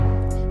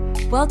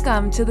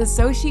Welcome to the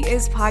So She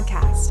Is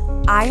podcast.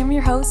 I am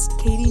your host,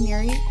 Katie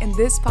Neary, and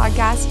this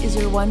podcast is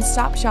your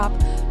one-stop shop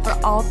for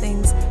all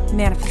things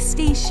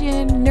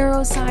manifestation,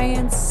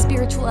 neuroscience,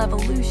 spiritual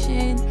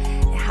evolution,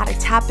 and how to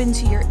tap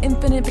into your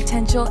infinite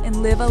potential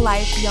and live a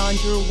life beyond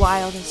your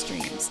wildest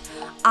dreams.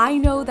 I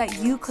know that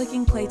you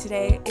clicking play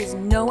today is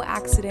no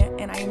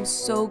accident, and I am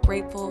so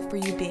grateful for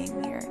you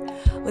being here.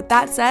 With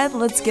that said,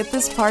 let's get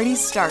this party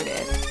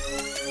started.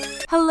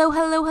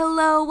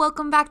 Hello.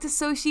 Welcome back to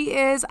So She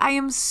Is. I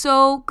am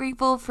so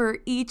grateful for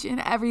each and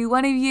every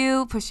one of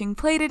you pushing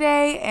play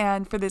today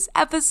and for this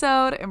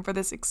episode and for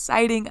this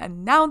exciting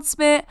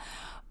announcement.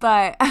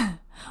 But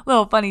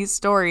little funny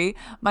story,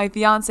 my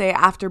fiance,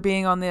 after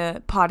being on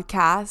the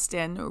podcast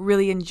and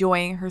really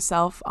enjoying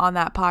herself on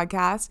that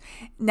podcast,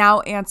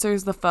 now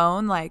answers the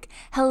phone like,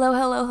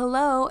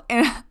 hello.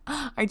 And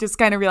I just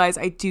kind of realized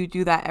I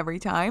do that every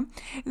time.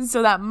 And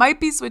so that might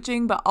be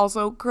switching, but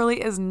also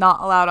Curly is not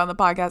allowed on the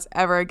podcast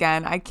ever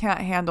again. I can't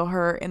handle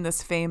her in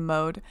this fame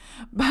mode,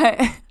 but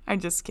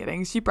I'm just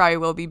kidding. She probably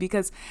will be,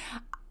 because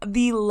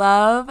the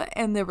love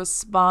and the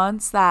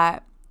response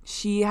that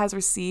she has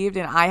received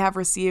and I have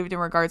received in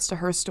regards to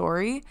her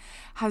story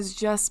has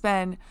just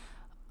been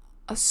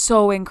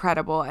so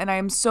incredible. And I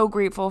am so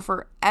grateful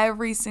for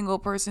every single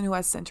person who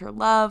has sent her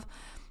love,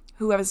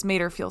 who has made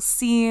her feel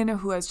seen,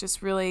 who has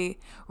just really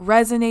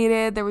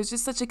resonated. There was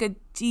just such like a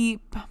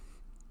deep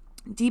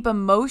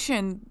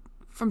emotion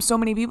from so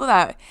many people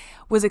that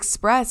was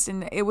expressed,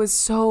 and it was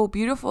so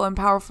beautiful and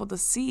powerful to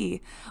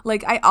see.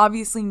 Like, I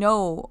obviously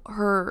know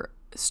her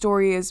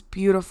story is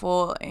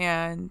beautiful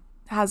and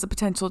has the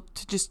potential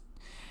to just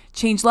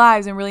change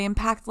lives and really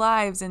impact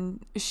lives,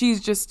 and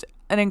she's just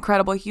an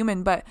incredible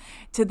human. But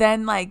to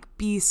then like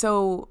be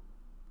so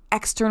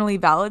externally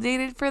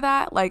validated for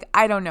that, like,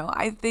 I don't know.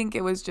 I think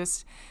it was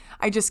just,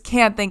 I just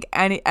can't thank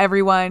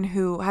everyone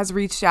who has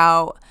reached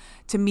out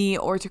to me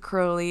or to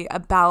Curly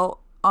about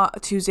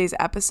Tuesday's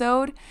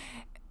episode.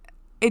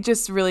 It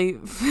just really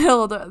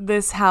filled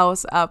this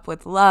house up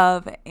with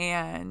love,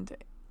 and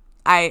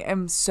I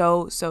am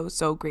so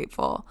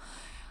grateful.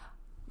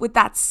 With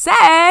that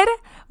said,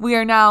 we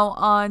are now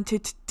on to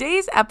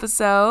today's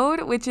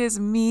episode, which is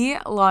me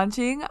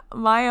launching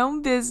my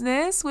own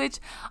business, which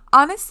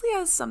honestly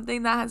is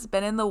something that has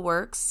been in the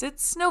works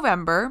since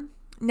November.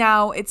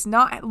 Now, it's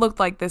not looked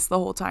like this the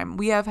whole time.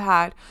 We have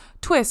had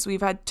twists, we've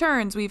had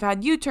turns, we've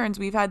had U-turns,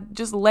 we've had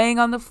just laying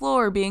on the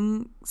floor,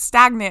 being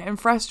stagnant and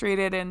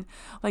frustrated and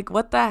like,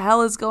 what the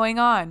hell is going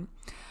on?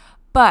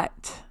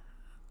 But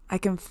I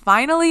can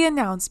finally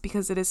announce,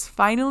 because it is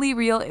finally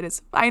real, it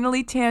is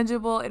finally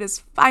tangible, it is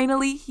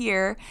finally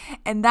here,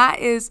 and that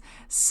is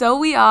So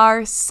We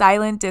Are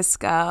Silent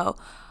Disco.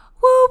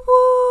 Woo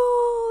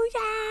woo,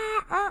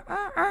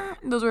 yeah.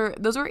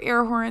 Those were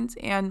air horns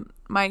and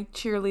my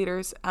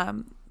cheerleaders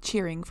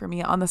cheering for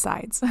me on the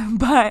sides.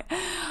 But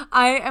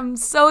I am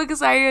so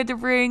excited to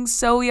bring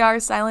So We Are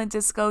Silent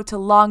Disco to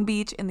Long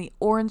Beach in the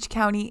Orange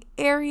County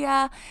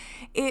area.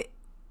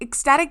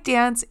 Ecstatic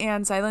dance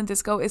and silent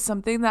disco is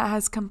something that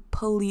has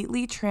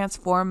completely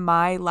transformed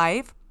my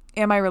life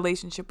and my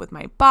relationship with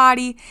my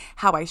body,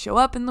 how I show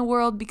up in the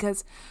world,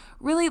 because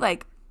really,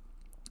 like,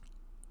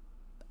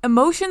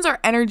 emotions are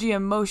energy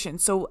emotion.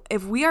 So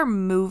if we are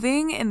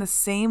moving in the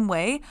same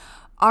way,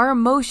 our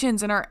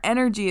emotions and our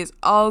energy is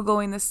all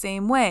going the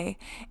same way.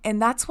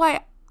 And that's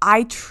why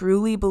I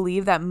truly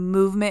believe that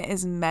movement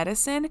is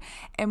medicine.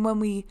 And when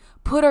we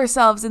put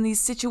ourselves in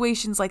these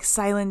situations like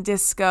silent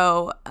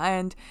disco,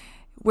 and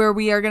where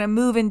we are going to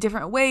move in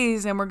different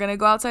ways and we're going to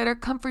go outside our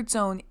comfort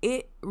zone,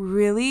 it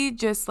really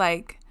just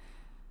like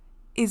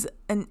is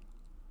a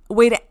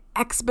way to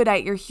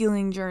expedite your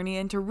healing journey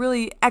and to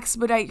really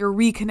expedite your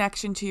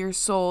reconnection to your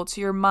soul,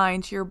 to your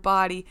mind, to your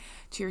body,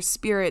 to your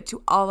spirit,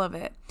 to all of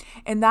it.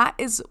 And that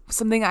is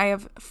something I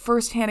have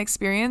firsthand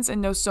experience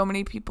and know so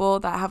many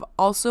people that have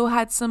also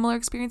had similar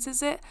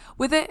experiences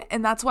with it.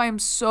 And that's why I'm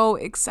so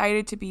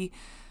excited to be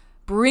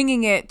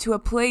bringing it to a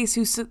place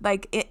who's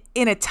like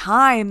in a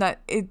time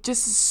that it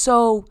just is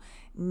so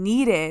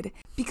needed,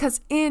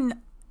 because in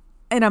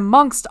and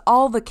amongst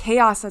all the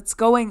chaos that's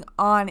going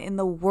on in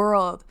the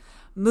world,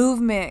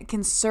 movement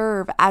can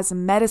serve as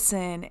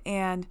medicine.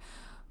 And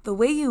the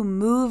way you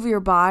move your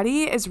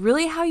body is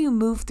really how you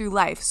move through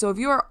life. So if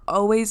you are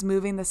always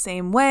moving the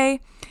same way,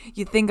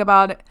 you think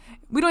about it.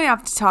 We don't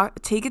have to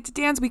take it to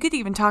dance. We could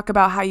even talk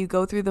about how you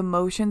go through the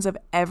motions of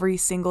every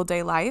single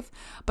day life.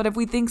 But if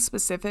we think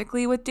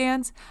specifically with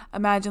dance,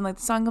 imagine like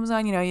the song comes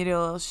on, you do a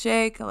little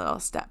shake, a little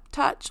step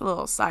touch, a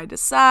little side to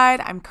side.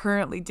 I'm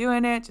currently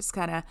doing it, just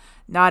kind of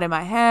nodding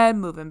my head,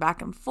 moving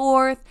back and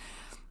forth.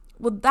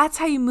 Well, that's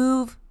how you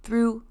move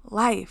through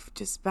life,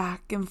 just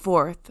back and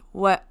forth.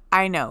 What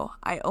I know.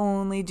 I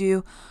only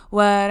do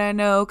what I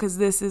know, because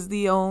this is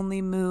the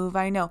only move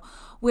I know.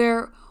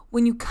 Where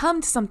when you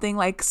come to something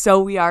like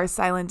So We Are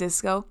Silent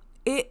Disco,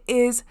 it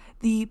is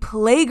the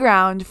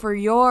playground for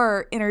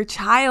your inner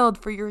child,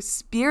 for your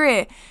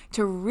spirit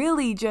to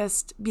really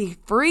just be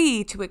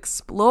free to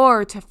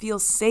explore, to feel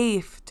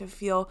safe, to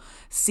feel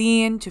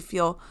seen, to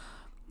feel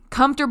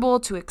comfortable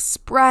to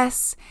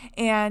express.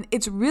 And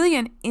it's really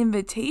an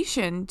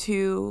invitation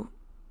to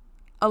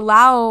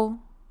allow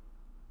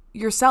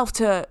yourself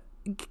to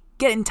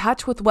get in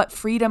touch with what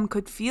freedom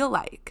could feel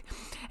like.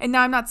 And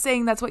now I'm not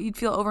saying that's what you'd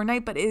feel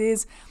overnight, but it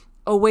is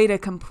a way to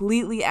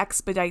completely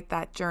expedite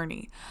that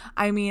journey.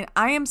 I mean,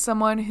 I am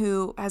someone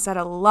who has had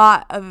a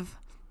lot of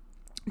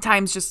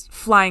times just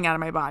flying out of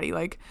my body.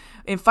 Like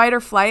in fight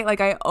or flight,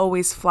 like I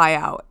always fly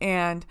out.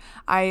 And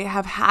I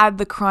have had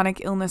the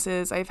chronic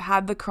illnesses. I've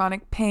had the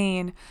chronic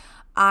pain.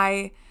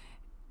 I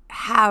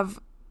have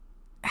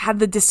had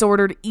the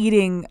disordered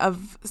eating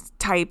of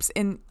types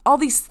and all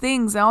these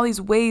things and all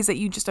these ways that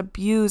you just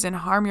abuse and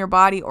harm your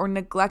body or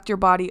neglect your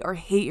body or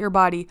hate your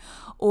body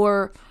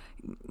or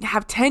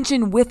have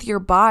tension with your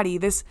body.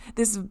 This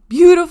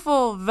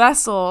beautiful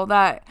vessel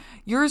that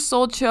your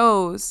soul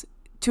chose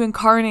to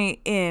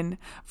incarnate in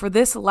for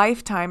this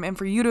lifetime and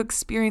for you to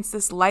experience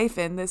this life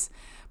in, this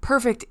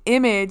perfect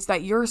image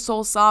that your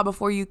soul saw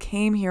before you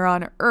came here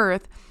on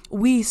earth.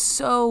 We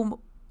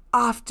so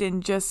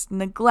often just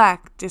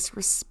neglect,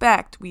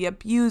 disrespect, we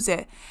abuse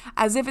it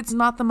as if it's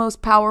not the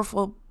most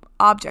powerful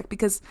object,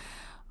 because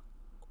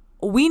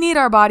we need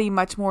our body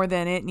much more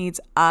than it needs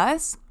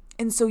us.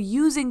 And so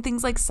using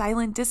things like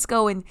silent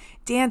disco and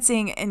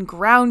dancing and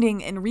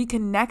grounding and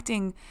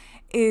reconnecting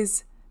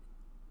is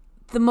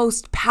the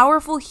most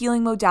powerful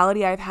healing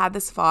modality I've had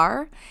this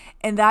far.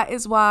 And that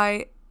is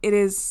why it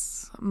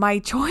is my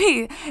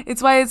choice.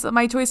 It's why it's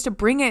my choice to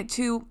bring it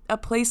to a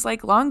place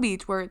like Long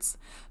Beach where it's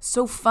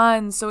so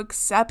fun, so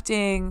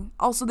accepting.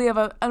 Also, they have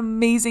an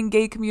amazing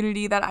gay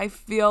community that I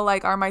feel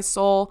like are my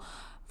soul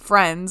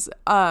friends,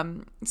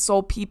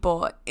 soul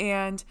people.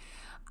 And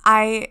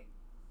I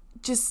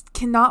just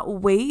cannot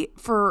wait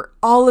for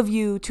all of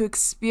you to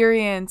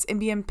experience and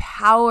be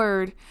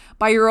empowered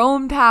by your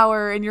own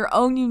power and your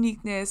own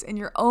uniqueness and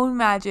your own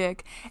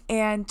magic,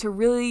 and to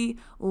really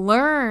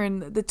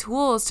learn the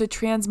tools to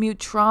transmute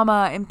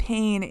trauma and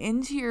pain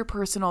into your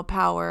personal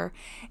power,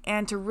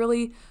 and to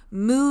really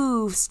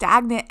move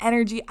stagnant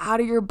energy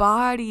out of your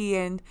body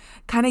and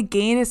kind of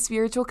gain a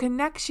spiritual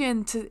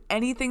connection to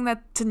anything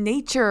to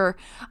nature.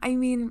 I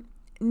mean,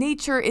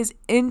 nature is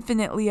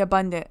infinitely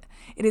abundant.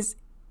 It is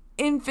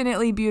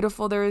infinitely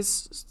beautiful. There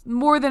is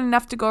more than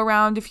enough to go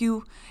around. If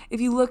you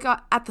look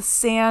at the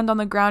sand on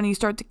the ground and you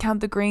start to count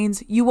the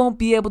grains, you won't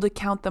be able to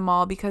count them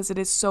all because it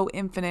is so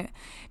infinite.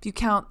 If you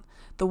count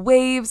the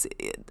waves,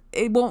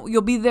 it won't.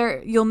 You'll be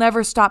there. You'll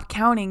never stop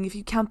counting. If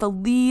you count the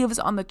leaves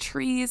on the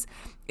trees,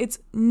 it's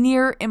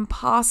near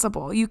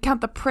impossible. You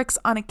count the pricks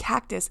on a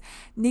cactus.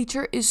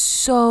 Nature is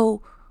so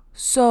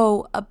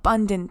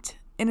abundant.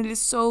 And it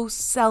is so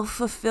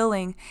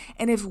self-fulfilling.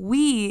 And if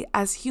we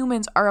as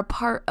humans are a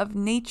part of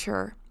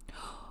nature,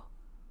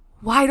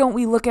 why don't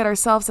we look at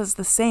ourselves as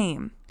the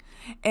same?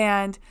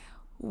 And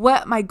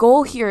what my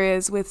goal here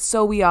is with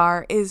So We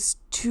Are is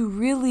to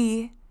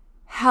really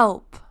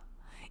help,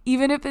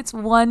 even if it's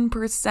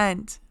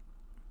 1%.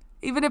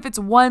 Even if it's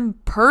one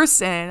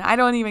person, I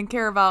don't even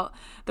care about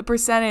the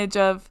percentage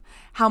of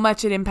how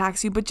much it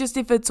impacts you, but just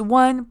if it's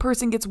one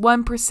person gets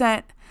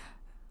 1%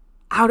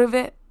 out of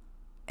it,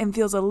 and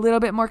feels a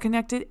little bit more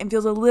connected and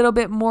feels a little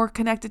bit more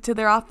connected to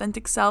their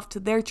authentic self, to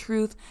their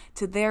truth,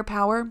 to their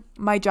power,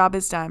 my job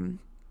is done.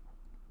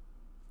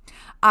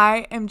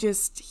 I am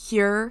just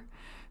here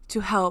to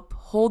help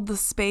hold the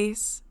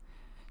space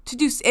to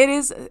do. It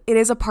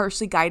is a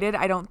partially guided.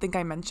 I don't think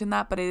I mentioned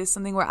that, but it is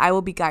something where I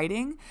will be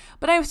guiding.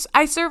 But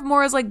I serve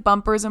more as like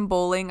bumpers and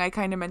bowling. I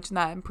kind of mentioned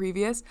that in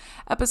previous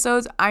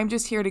episodes. I'm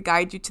just here to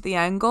guide you to the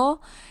end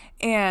goal,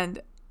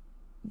 and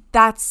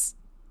that's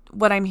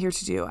what I'm here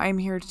to do. I'm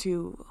here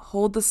to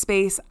hold the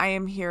space. I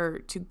am here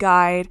to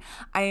guide.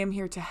 I am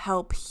here to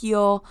help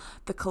heal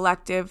the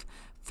collective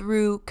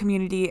through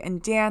community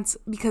and dance,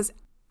 because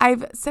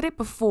I've said it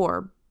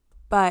before,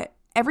 but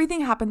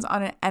everything happens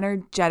on an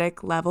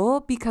energetic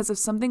level because of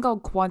something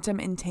called quantum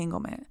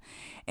entanglement.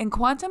 And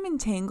quantum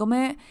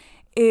entanglement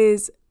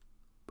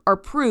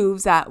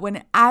proves that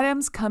when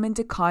atoms come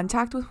into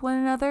contact with one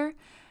another,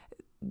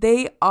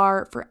 they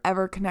are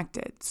forever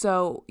connected.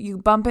 So you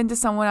bump into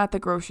someone at the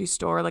grocery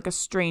store, like a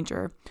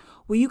stranger.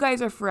 Well, you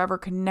guys are forever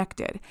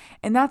connected.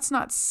 And that's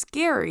not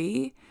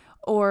scary,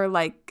 or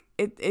like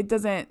it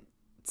doesn't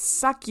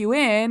suck you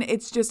in.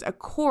 It's just a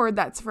cord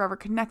that's forever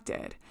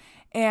connected.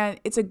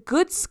 And it's a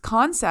good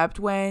concept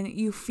when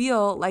you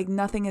feel like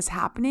nothing is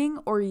happening,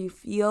 or you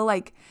feel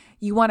like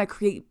you want to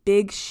create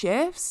big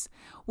shifts.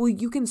 Well,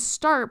 you can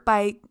start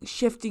by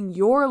shifting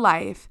your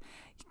life,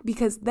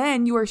 because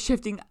then you are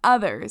shifting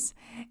others.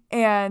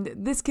 And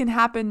this can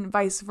happen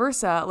vice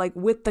versa, like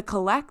with the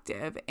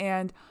collective.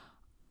 And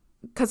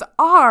because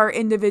our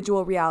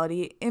individual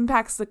reality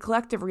impacts the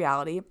collective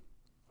reality,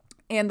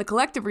 and the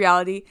collective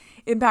reality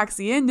impacts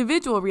the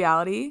individual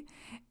reality.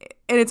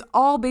 And it's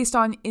all based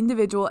on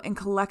individual and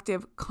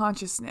collective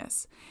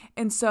consciousness.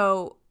 And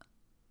so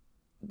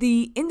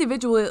the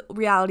individual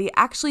reality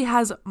actually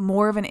has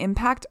more of an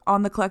impact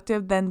on the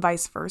collective than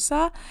vice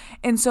versa.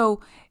 And so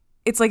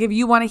it's like, if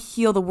you want to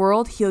heal the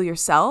world, heal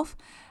yourself.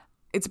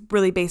 it's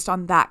really based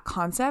on that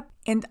concept.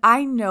 And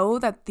I know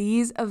that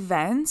these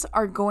events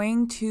are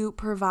going to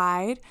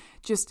provide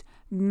just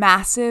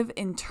massive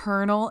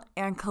internal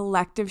and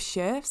collective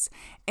shifts.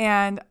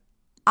 And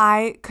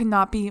I could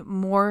not be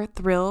more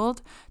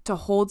thrilled to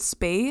hold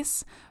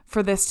space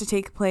for this to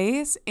take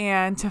place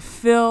and to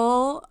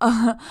fill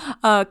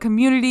a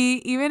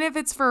community, even if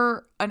it's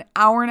for an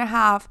hour and a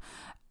half.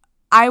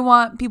 I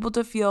want people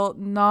to feel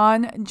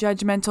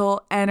non-judgmental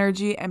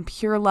energy and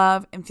pure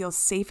love and feel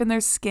safe in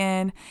their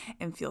skin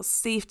and feel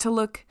safe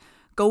to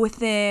go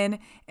within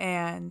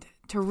and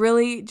to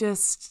really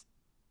just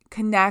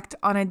connect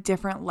on a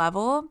different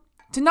level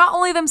to not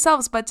only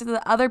themselves, but to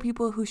the other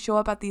people who show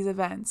up at these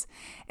events.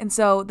 And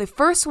so the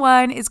first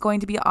one is going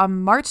to be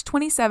on March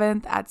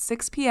 27th at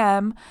 6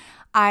 p.m.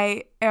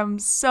 I am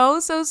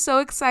so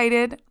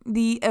excited.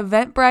 The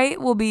Eventbrite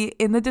will be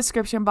in the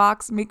description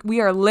box.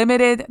 We are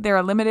limited. There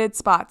are limited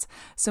spots.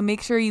 So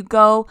make sure you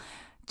go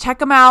check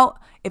them out.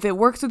 If it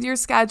works with your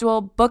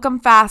schedule, book them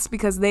fast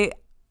because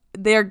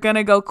they're going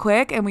to go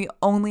quick and we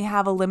only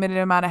have a limited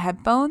amount of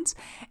headphones.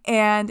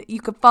 And you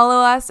can follow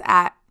us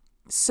at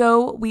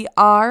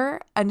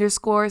 _silent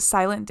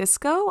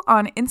disco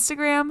on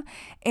Instagram.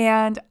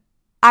 And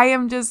I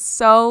am just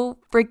so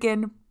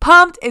freaking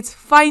pumped. It's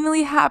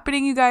finally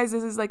happening, you guys.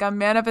 This is like a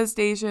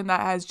manifestation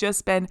that has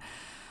just been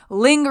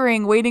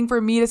lingering, waiting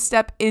for me to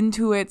step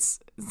into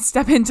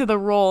the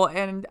role.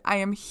 And I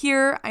am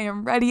here. I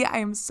am ready. I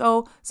am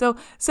so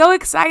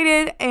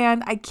excited.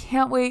 And I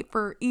can't wait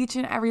for each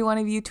and every one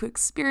of you to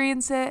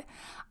experience it.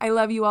 I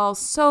love you all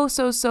so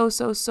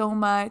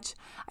much.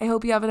 I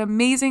hope you have an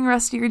amazing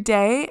rest of your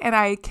day, and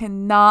I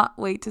cannot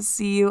wait to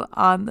see you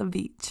on the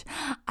beach.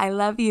 I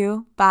love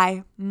you.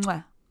 Bye.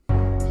 Mwah.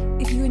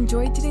 If you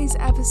enjoyed today's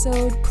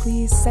episode,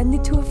 please send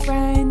it to a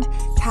friend,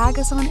 tag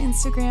us on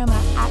Instagram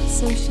at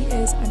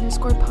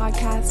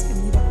 @SoSheIs_podcast,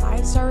 and leave a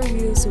 5-star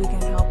review so we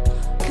can help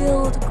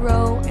build,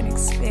 grow, and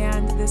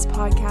expand this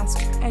podcast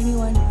to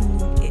anyone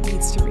who it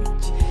needs to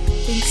reach.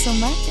 Thanks so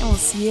much, and we'll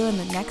see you in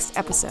the next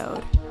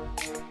episode.